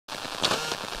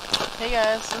Hey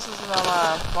guys, this is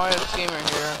Mario Gamer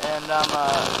here, and yeah,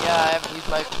 I haven't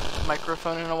used my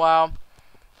microphone in a while.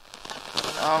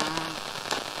 The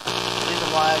reason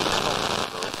why I just don't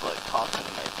really feel like talking in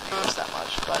my videos that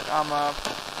much, but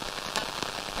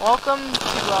welcome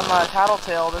to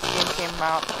Tattletail. This game came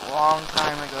out a long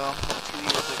time ago, like 2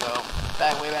 years ago,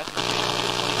 way back in January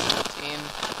 2017.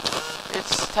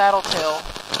 It's Tattletail.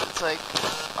 It's like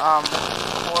a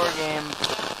horror game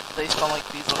based on like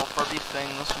these little Furby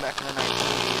things from back in the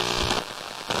 1980s.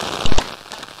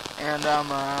 And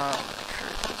make sure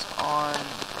it goes on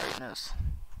brightness.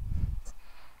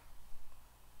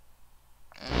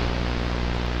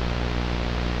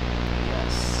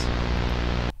 Yes.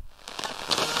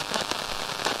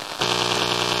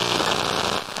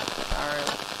 Alright.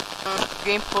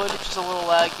 Game footage is a little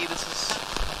laggy. This is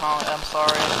I'm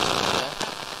sorry,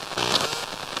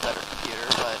 better computer,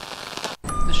 but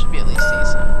this should be at least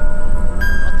decent.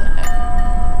 What the heck?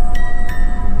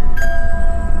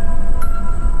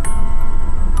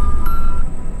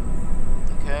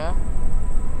 Okay.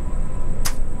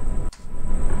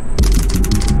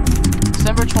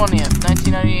 December 20th,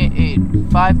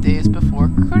 1998, 5 days before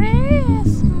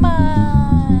Christmas.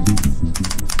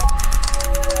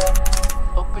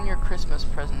 Open your Christmas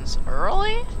presents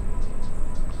early?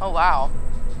 Oh wow.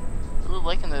 Really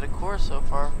liking the decor so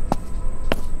far.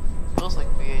 Feels like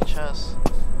VHS.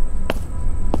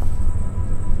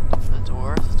 The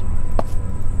door.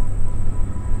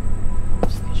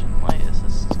 Station light. This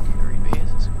is creepy.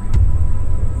 This is creepy.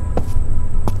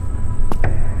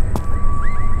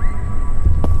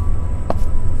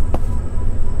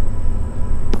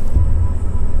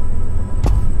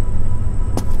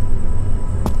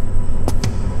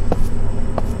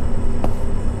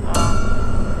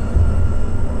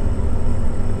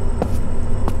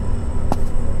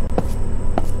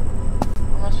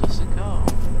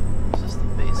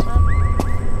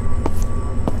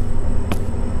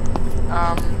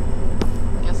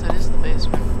 Guess it is the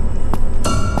basement.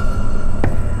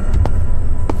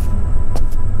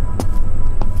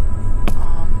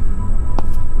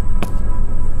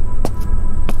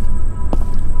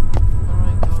 Where do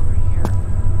I go over here?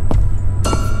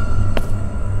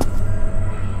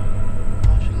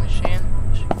 Washing machine?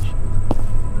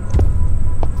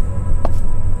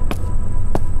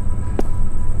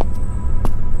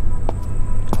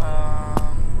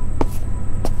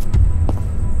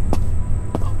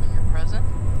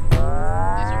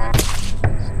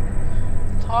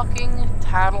 Talking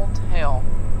Tattletail.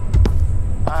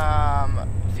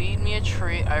 Feed me a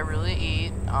treat, I really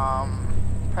eat.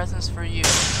 Presents for you.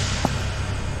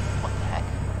 What the heck?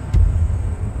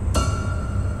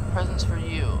 Presents for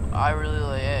you. I really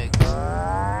lay eggs.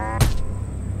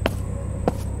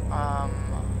 I'm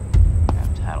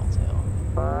Tattletail.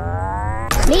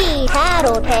 Me,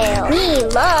 Tattletail. Me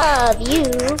love you.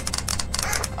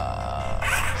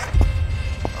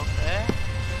 Okay.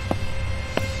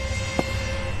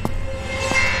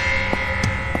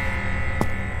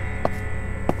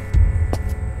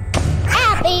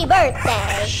 Happy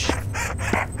birthday! Shh.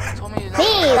 Told me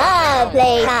Me love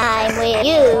playtime with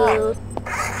you.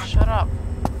 Shut up.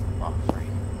 Oh, freak.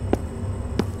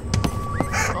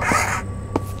 Oh.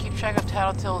 Keep track of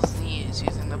Tattletail's knees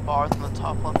using the bars on the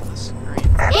top left of the screen.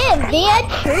 Give me a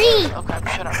treat. Okay,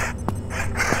 shut up.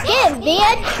 Give me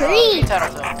a treat.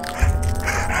 Tattletail.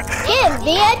 Give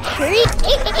me a treat.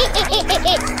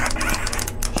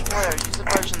 Swear, use the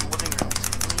brush in the living room to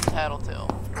clean Tattletail.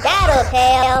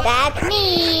 Tattletail, that's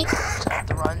me. Just have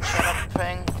to run, shut up,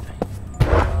 Fang.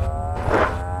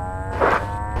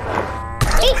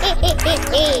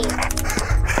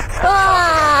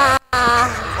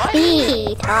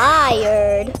 Be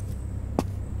tired.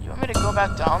 You want me to go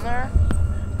back down there?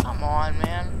 Come on,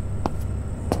 man.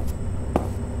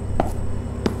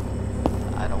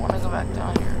 I don't want to go back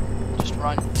down here. Just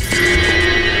run.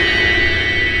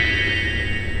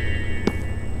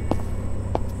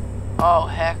 Oh,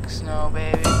 heck no,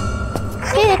 baby.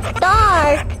 It's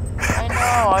dark. I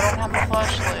know, I don't have a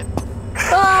flashlight.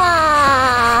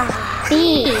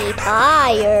 Be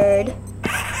tired.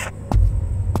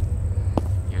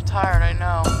 You're tired, I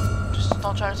know. Just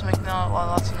don't try to make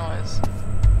lots of noise.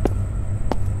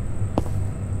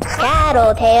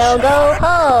 Tattletail, go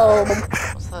home.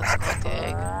 What's this? Cooked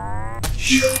egg?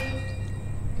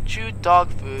 Chewed dog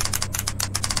food.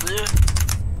 Ugh.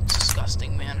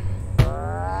 Disgusting, man.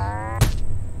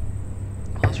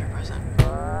 Close your present.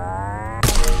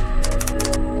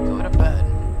 Go to bed.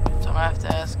 Don't have to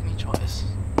ask me twice.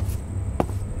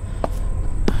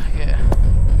 Okay.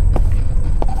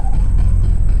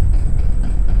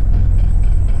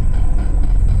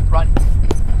 Run.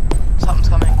 Something's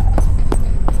coming.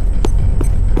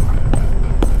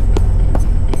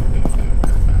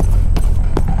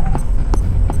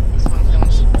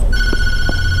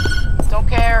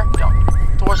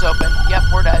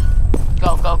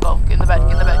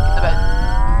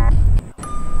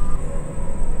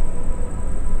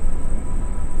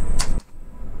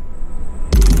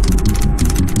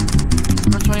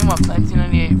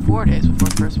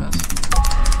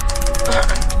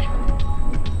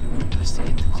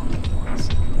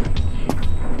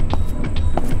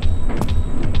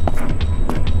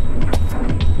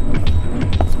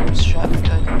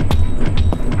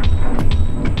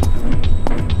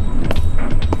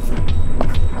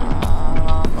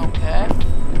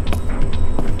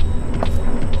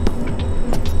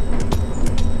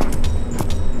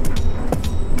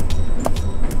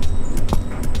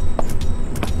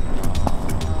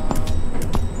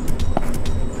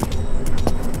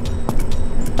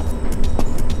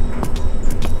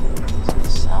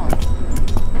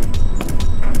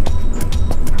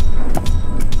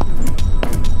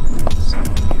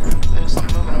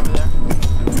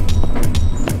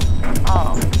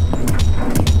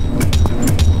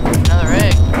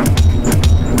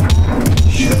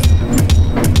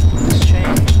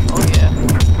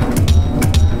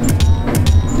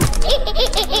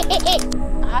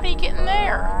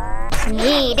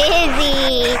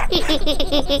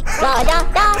 La da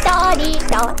da da dee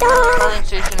da da. Charging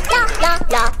station in La la English. la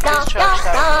la Please la charge la.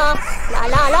 Tattletail. La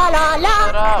la la la la.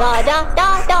 Shut up. La da da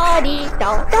da dee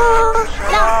da da.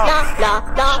 La la la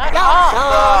la Shut la up. la.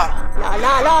 La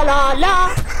la la la la.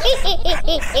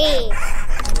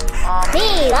 We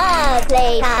love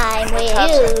playtime with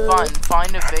Have some you. fun.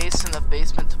 Find a vase in the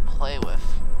basement to play with.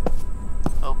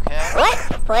 Okay. Let's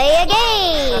play a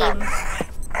game.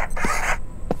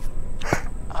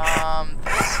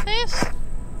 This face?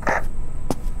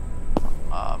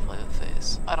 Play with face.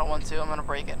 I don't want to. I'm gonna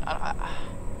break it.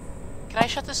 Can I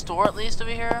shut this door at least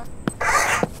over here?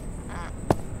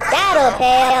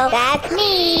 Tattletail, that's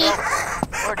me.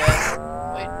 We're dead.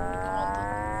 Wait, come on.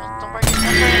 Don't break it. Don't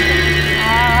break it.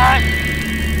 Ah!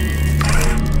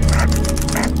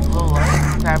 Low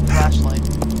light. Grab flashlight.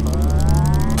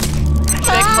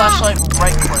 Big flashlight,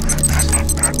 right click.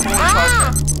 Full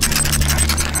charger.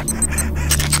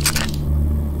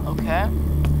 Okay.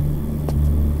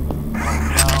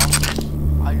 No.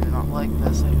 I do not like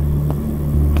this.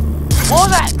 What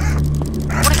was that?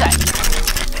 What is that?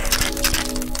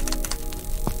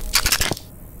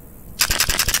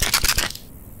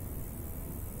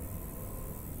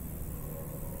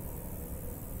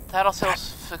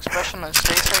 Tattletail's expression on his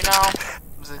face right now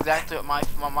is exactly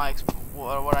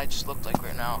what I just looked like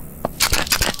right now.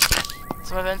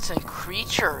 Some events and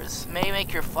creatures may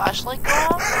make your flashlight go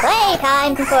off.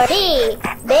 Playtime for me.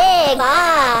 Big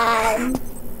fun.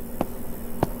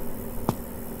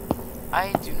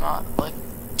 I do not like.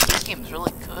 This game is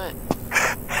really good.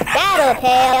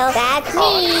 Tattletail, that's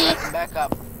me. I can back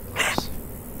up. Oops.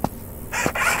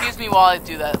 Excuse me while I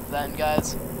do that then,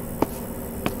 guys.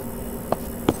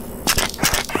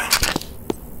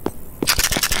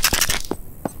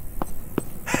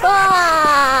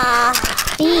 Ah,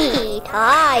 be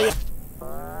tired.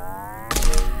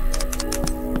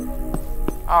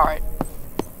 Alright.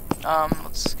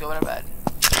 Let's go to bed.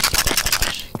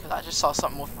 Because I just saw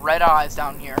something with red eyes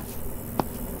down here.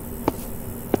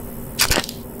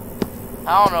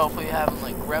 I don't know if we have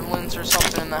like gremlins or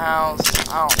something in the house.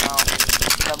 I don't know.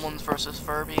 Gremlins versus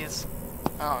Furbies.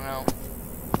 I don't know.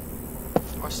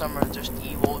 Or some are just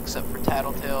evil except for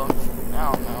Tattletail.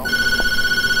 I don't know.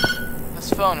 This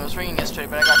phone, it was ringing yesterday,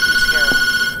 but I got too scared.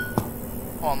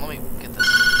 Hold on, let me get this.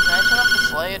 Can I turn off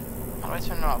this light? How do I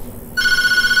turn it off?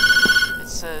 It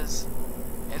says,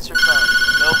 answer phone.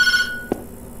 Nope.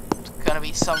 It's gonna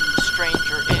be some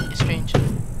stranger. Strange.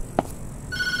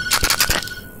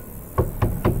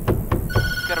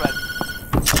 Go to bed.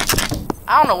 I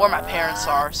don't know where my parents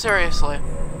are. Seriously.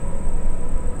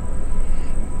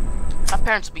 My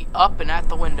parents will be up and at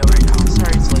the window right now.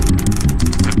 Seriously.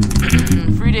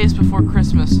 3 days before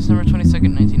Christmas, December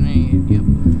 22nd, 1998. Yep.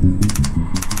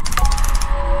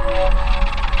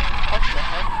 What the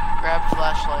heck? Grab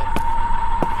flashlight.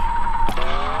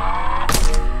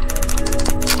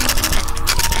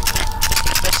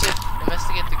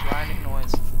 Investigate the grinding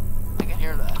noise. I can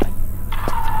hear that.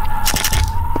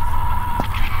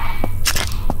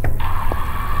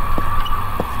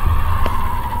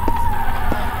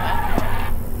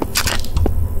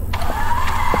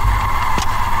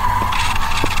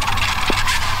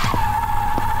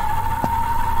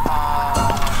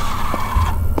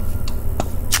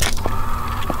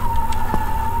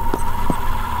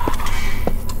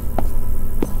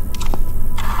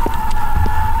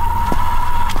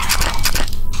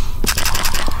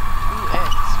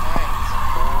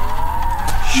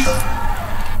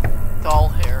 Doll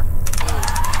hair. Ooh.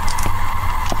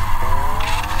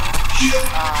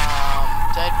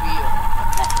 Dead wheel. What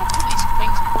the heck are these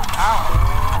things put out?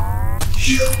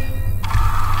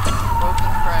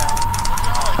 Broken crown. It's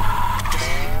not like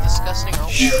disgusting or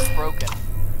broken.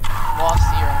 Lost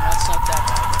earring. That's not that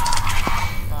bad.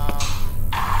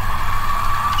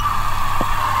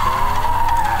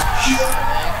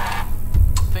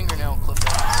 Fingernail clippings.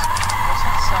 What's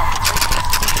that sound? It's right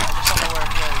here. I just don't know where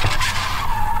it is.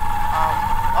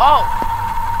 Oh!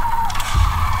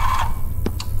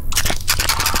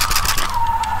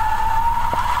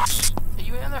 Are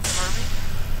you in there, Furby?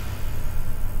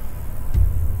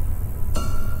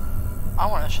 I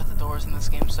want to shut the doors in this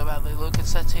game so badly. Look,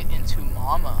 it's set into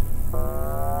Mama.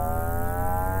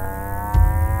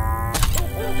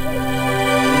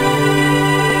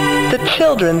 The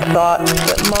children thought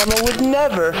that Mama would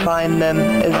never find them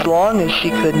as long as she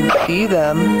couldn't see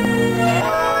them.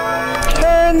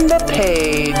 Turn the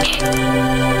page.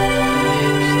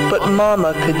 But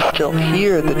Mama could still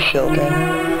hear the children.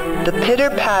 The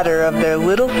pitter-patter of their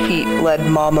little feet led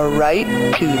Mama right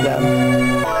to them.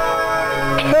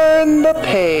 Turn the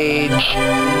page.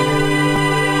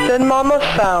 Then Mama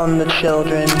found the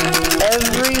children,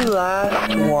 every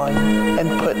last one and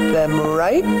put them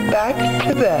right back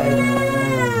to bed.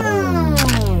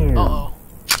 Uh-oh.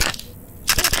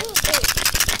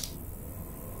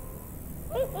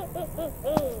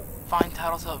 Find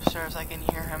Tattletail upstairs, I can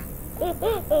hear him.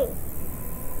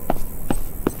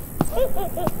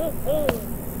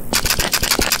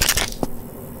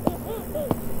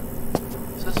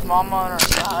 Is this Mama on our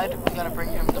side? We gotta bring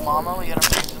him to Mama, we gotta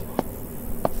bring him to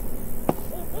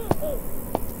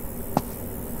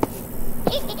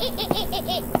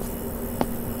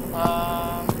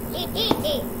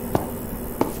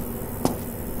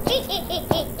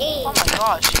oh my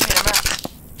gosh, she made a mess.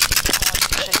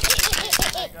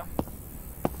 There you go.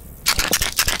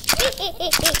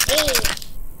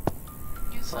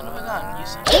 You son of a gun, you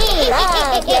son of a gun. We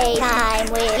love playtime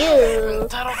with you.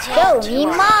 Tattletail Show to me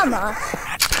our- mama.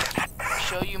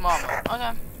 Show you Mama.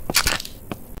 Okay.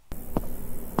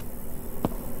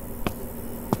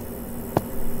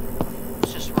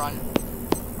 Let's just run.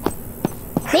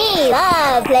 We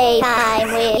love playtime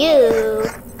with you.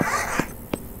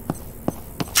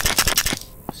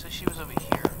 So she was over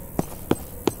here.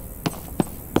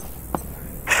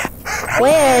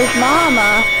 Where's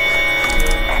mama?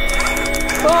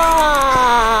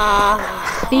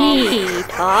 Ah, be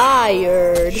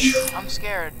tired. I'm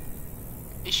scared.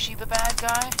 Is she the bad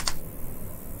guy?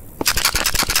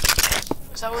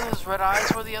 Is that what his red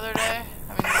eyes were the other day?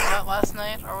 I mean, was that last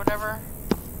night or whatever?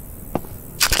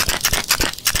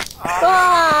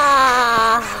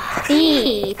 Ah,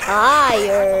 be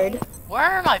tired. Where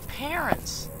are my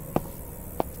parents?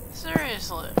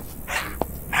 Seriously.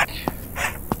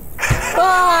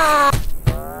 Ah,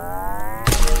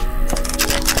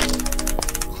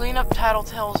 Clean up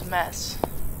Tattletail's mess.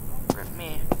 Rip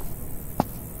me.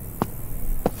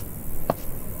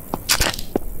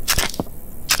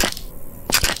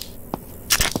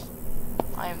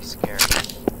 I am scared.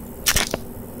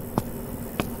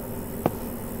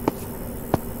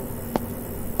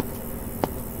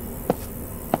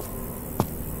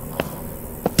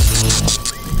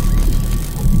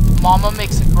 Mama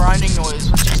makes a grinding noise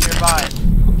when she's nearby.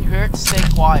 If you hear it, stay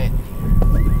quiet.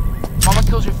 Mama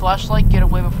kills your flashlight, get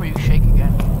away before you shake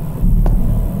again.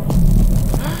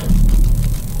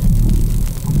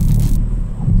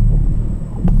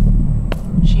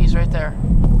 She's right there.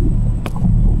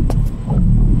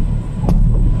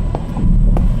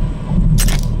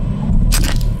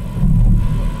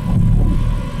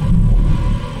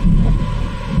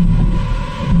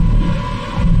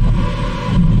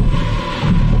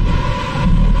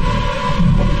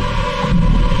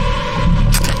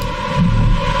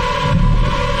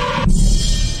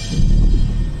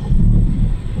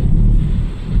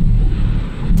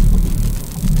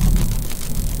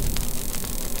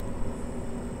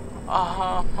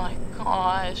 Oh my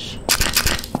gosh.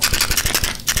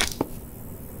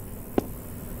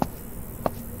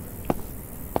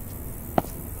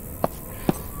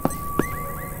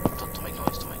 Don't make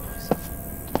noise, don't make noise.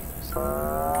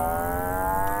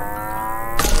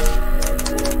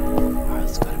 Alright,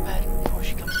 let's go to bed before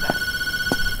she comes back.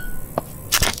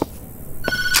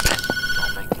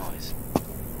 Don't make noise.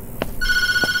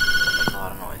 Don't make a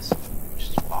lot of noise.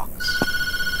 Just walks.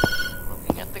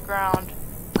 Looking at the ground.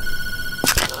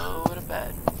 Go to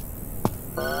bed.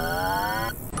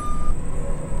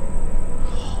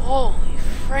 Holy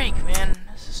freak, man.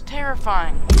 This is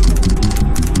terrifying.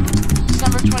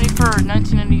 December 23rd,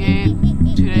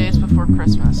 1998, 2 days before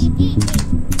Christmas.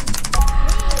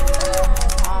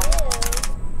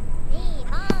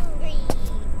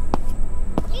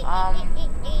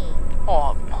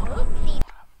 Oh,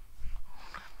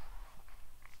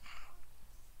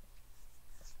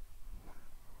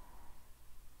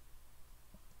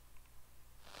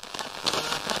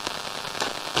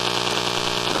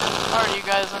 alright, you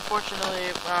guys, unfortunately,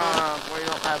 we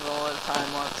don't have a lot of time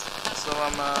left, so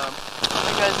I hope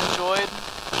you guys enjoyed.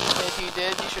 If you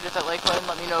did, be sure to hit that like button,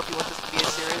 let me know if you want this to be a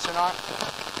series or not.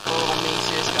 A little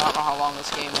mini-series, I don't know how long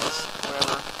this game is,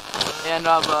 whatever. And,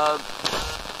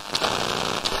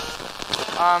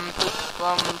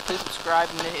 please subscribe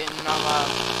and hit the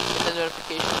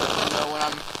notification so you know when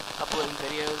I'm uploading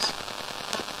videos.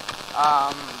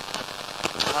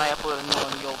 When I upload a new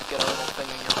one, you'll get a little thing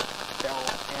in your bell.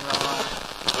 And,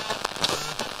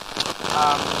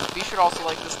 be sure to also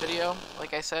like this video,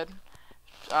 like I said.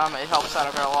 It helps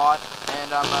out a lot.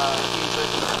 And, if you enjoyed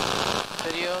the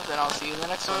video, then I'll see you in the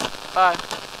next one. Bye.